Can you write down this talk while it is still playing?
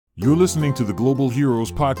You're listening to the Global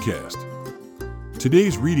Heroes Podcast.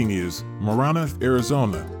 Today's reading is Marana,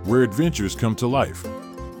 Arizona, where adventures come to life.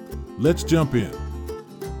 Let's jump in.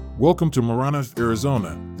 Welcome to Marana,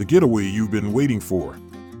 Arizona, the getaway you've been waiting for.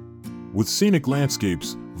 With scenic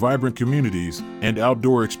landscapes, vibrant communities, and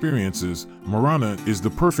outdoor experiences, Marana is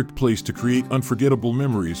the perfect place to create unforgettable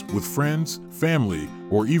memories with friends, family,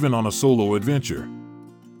 or even on a solo adventure.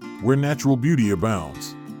 Where natural beauty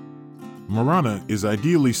abounds. Marana is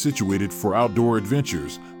ideally situated for outdoor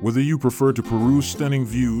adventures, whether you prefer to peruse stunning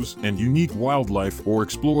views and unique wildlife or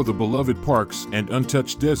explore the beloved parks and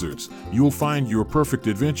untouched deserts, you'll find your perfect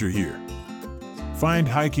adventure here. Find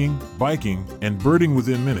hiking, biking, and birding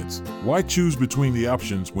within minutes. Why choose between the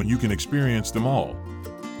options when you can experience them all?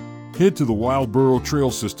 Head to the Wild Burro Trail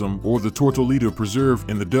System or the Tortolita Preserve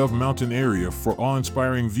in the Dove Mountain area for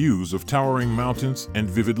awe-inspiring views of towering mountains and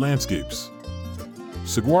vivid landscapes.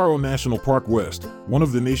 Saguaro National Park West, one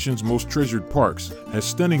of the nation's most treasured parks, has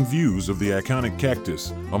stunning views of the iconic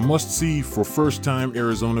cactus, a must-see for first-time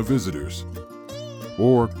Arizona visitors.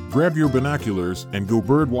 Or, grab your binoculars and go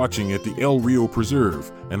bird-watching at the El Rio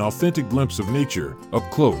Preserve, an authentic glimpse of nature, up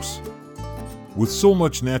close. With so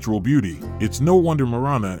much natural beauty, it's no wonder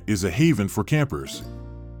Marana is a haven for campers.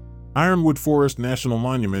 Ironwood Forest National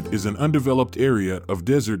Monument is an undeveloped area of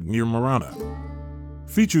desert near Marana.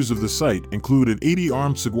 Features of the site include an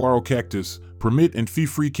 80-armed saguaro cactus, permit and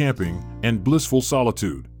fee-free camping, and blissful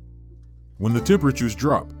solitude. When the temperatures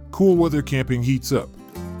drop, cool weather camping heats up.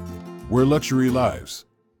 Where luxury lives.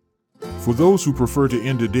 For those who prefer to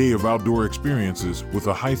end a day of outdoor experiences with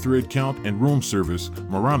a high thread count and room service,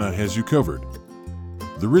 Marana has you covered.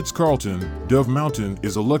 The Ritz-Carlton, Dove Mountain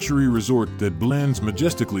is a luxury resort that blends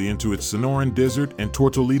majestically into its Sonoran Desert and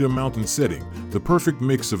Tortolita Mountain setting, the perfect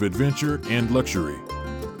mix of adventure and luxury.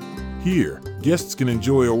 Here, guests can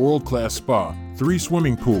enjoy a world-class spa, 3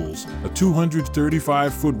 swimming pools, a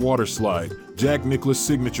 235-foot water slide, Jack Nicklaus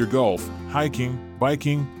signature golf, hiking,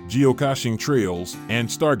 biking, geocaching trails, and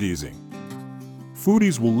stargazing.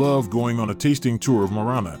 Foodies will love going on a tasting tour of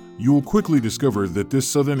Marana. You will quickly discover that this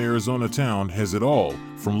southern Arizona town has it all,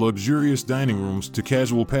 from luxurious dining rooms to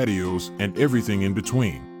casual patios and everything in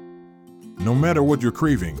between. No matter what you're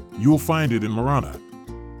craving, you'll find it in Marana.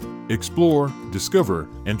 Explore, discover,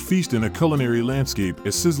 and feast in a culinary landscape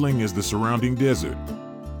as sizzling as the surrounding desert.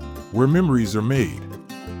 Where memories are made.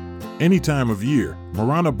 Any time of year,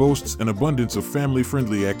 Marana boasts an abundance of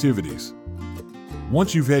family-friendly activities.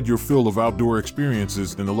 Once you've had your fill of outdoor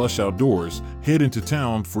experiences in the lush outdoors, head into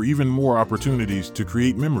town for even more opportunities to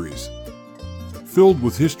create memories. Filled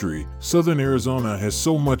with history, southern Arizona has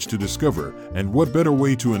so much to discover, and what better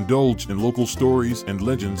way to indulge in local stories and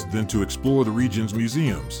legends than to explore the region's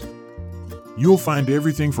museums. You'll find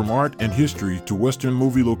everything from art and history to Western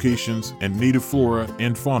movie locations and native flora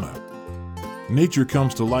and fauna. Nature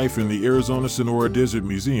comes to life in the Arizona Sonora Desert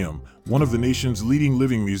Museum, one of the nation's leading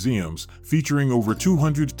living museums, featuring over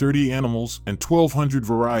 230 animals and 1,200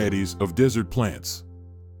 varieties of desert plants.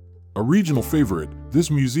 A regional favorite,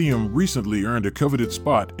 this museum recently earned a coveted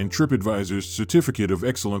spot in TripAdvisor's Certificate of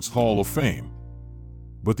Excellence Hall of Fame.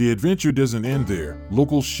 But the adventure doesn't end there.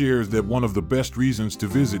 Locals share that one of the best reasons to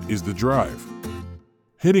visit is the drive.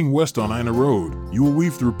 Heading west on Ina Road, you will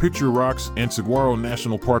weave through Picture Rocks and Saguaro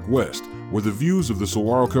National Park West, where the views of the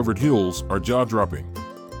saguaro-covered hills are jaw-dropping.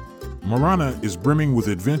 Marana is brimming with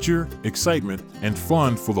adventure, excitement, and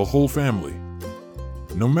fun for the whole family.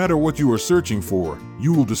 No matter what you are searching for,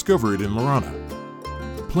 you will discover it in Marana.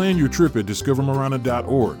 Plan your trip at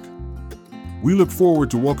discovermarana.org. We look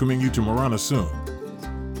forward to welcoming you to Marana soon.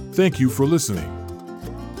 Thank you for listening.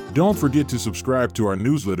 Don't forget to subscribe to our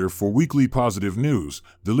newsletter for weekly positive news,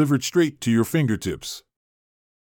 delivered straight to your fingertips.